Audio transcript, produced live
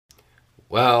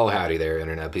Well, howdy there,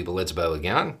 Internet people. It's Bo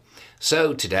again.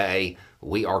 So today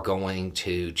we are going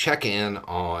to check in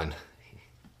on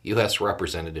U.S.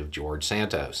 Representative George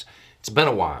Santos. It's been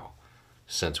a while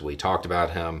since we talked about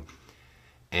him,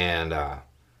 and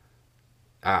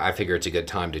I figure it's a good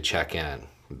time to check in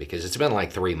because it's been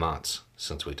like 3 months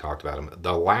since we talked about him.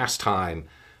 The last time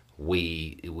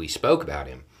we spoke about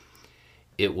him,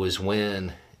 it was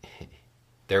when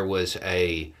there was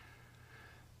a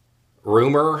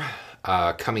rumor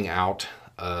coming out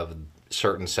of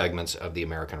certain segments of the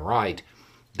American right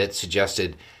that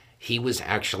suggested he was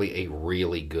actually a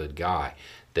really good guy,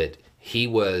 that he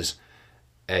was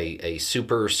a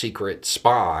super secret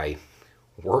spy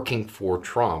working for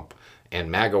Trump and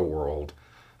MAGA world,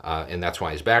 and that's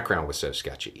why his background was so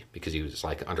sketchy, because he was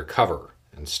like undercover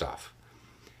and stuff.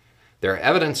 Their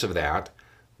evidence of that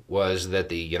was that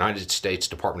the United States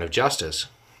Department of Justice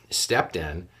stepped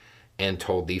in and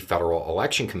told the Federal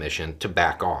Election Commission to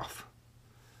back off.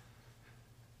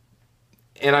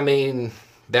 And I mean,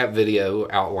 that video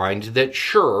outlined that,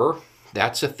 sure,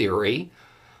 that's a theory.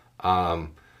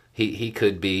 He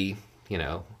could be,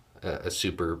 a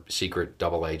super secret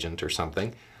double agent or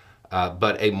something.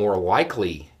 But a more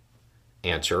likely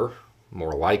answer,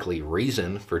 more likely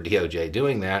reason for DOJ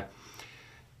doing that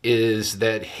is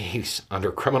that he's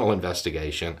under criminal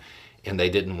investigation, and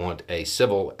they didn't want a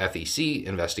civil FEC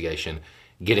investigation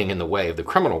getting in the way of the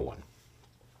criminal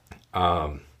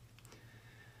one.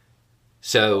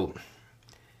 So,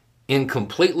 in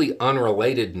completely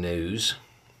unrelated news,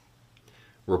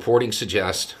 reporting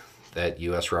suggests that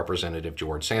U.S. Representative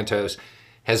George Santos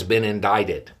has been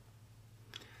indicted.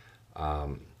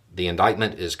 The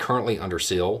indictment is currently under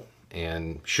seal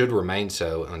and should remain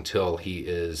so until he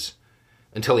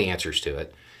answers to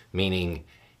it, meaning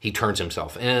he turns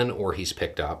himself in or he's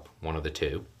picked up, one of the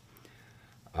two.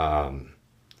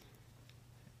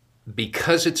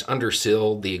 Because it's under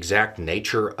seal, the exact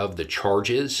nature of the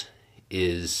charges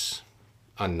is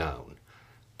unknown.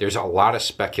 There's a lot of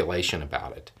speculation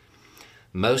about it.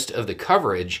 Most of the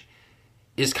coverage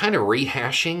is kind of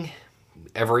rehashing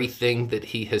everything that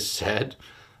he has said,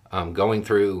 going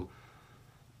through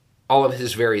all of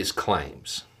his various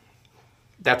claims.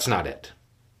 That's not it.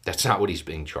 That's not what he's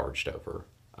being charged over.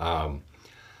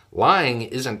 Lying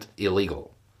isn't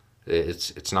illegal.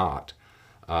 It's not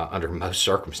under most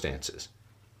circumstances.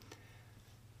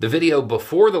 The video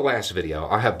before the last video,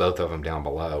 I have both of them down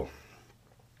below,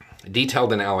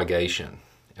 detailed an allegation.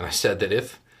 And I said that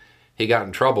if he got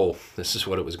in trouble, this is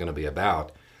what it was going to be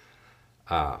about.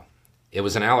 It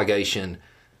was an allegation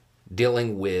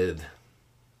dealing with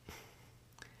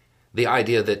the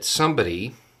idea that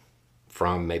somebody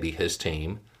from maybe his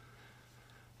team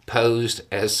posed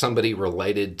as somebody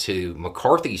related to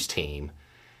McCarthy's team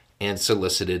and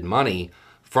solicited money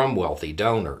from wealthy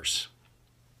donors.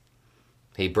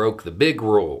 He broke the big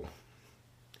rule.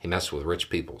 He messed with rich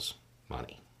people's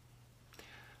money.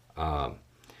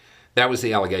 That was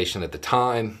the allegation at the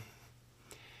time.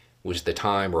 Was the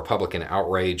time Republican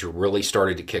outrage really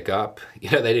started to kick up.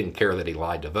 They didn't care that he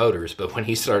lied to voters, but when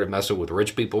he started messing with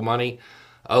rich people money,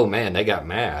 oh man, they got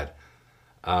mad.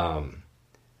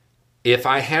 If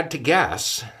I had to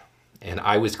guess, and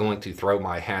I was going to throw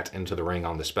my hat into the ring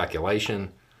on the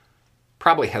speculation,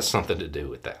 probably has something to do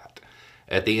with that.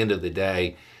 At the end of the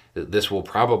day, this will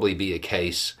probably be a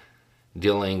case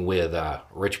dealing with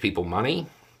rich people money,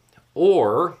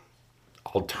 or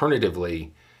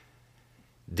alternatively,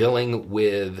 dealing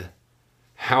with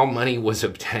how money was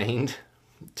obtained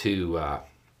to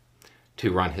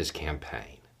run his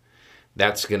campaign.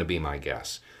 That's going to be my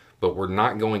guess. But we're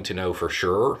not going to know for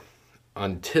sure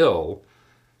until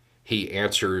he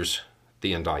answers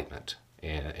the indictment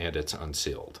and it's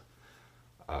unsealed.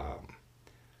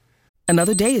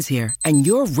 Another day is here, and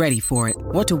you're ready for it.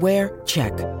 What to wear?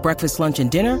 Check. Breakfast, lunch, and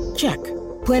dinner? Check.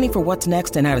 Planning for what's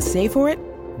next and how to save for it?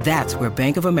 That's where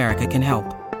Bank of America can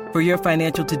help. For your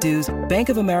financial to-dos, Bank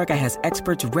of America has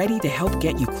experts ready to help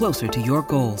get you closer to your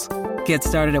goals. Get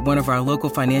started at one of our local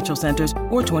financial centers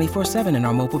or 24/7 in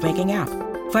our mobile banking app.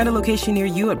 Find a location near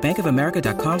you at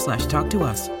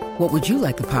bankofamerica.com/talktous. What would you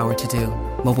like the power to do?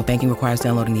 Mobile banking requires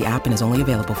downloading the app and is only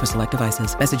available for select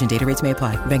devices. Message and data rates may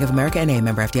apply. Bank of America N.A.,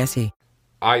 member FDIC.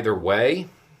 Either way,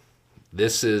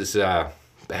 this is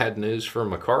bad news for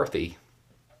McCarthy.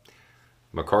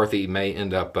 McCarthy may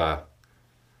end up a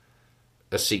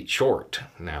seat short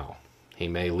now. He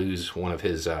may lose one of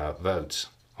his votes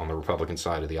on the Republican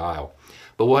side of the aisle.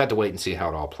 But we'll have to wait and see how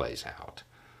it all plays out.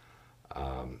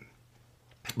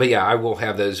 But yeah, I will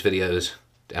have those videos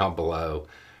down below.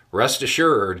 Rest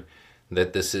assured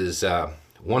that this is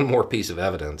one more piece of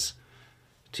evidence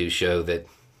to show that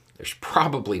There's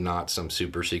probably not some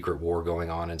super secret war going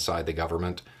on inside the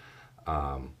government.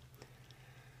 And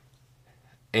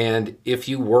if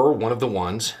you were one of the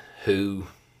ones who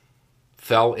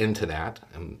fell into that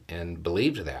and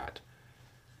believed that,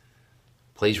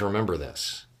 please remember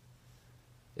this.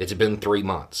 It's been 3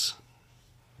 months.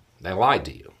 They lied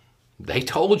to you. They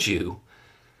told you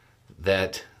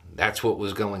that that's what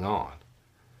was going on.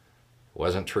 It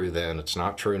wasn't true then. It's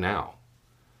not true now.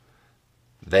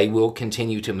 They will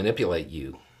continue to manipulate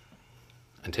you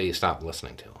until you stop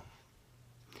listening to them.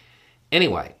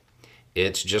 Anyway,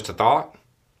 it's just a thought.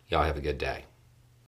 Y'all have a good day.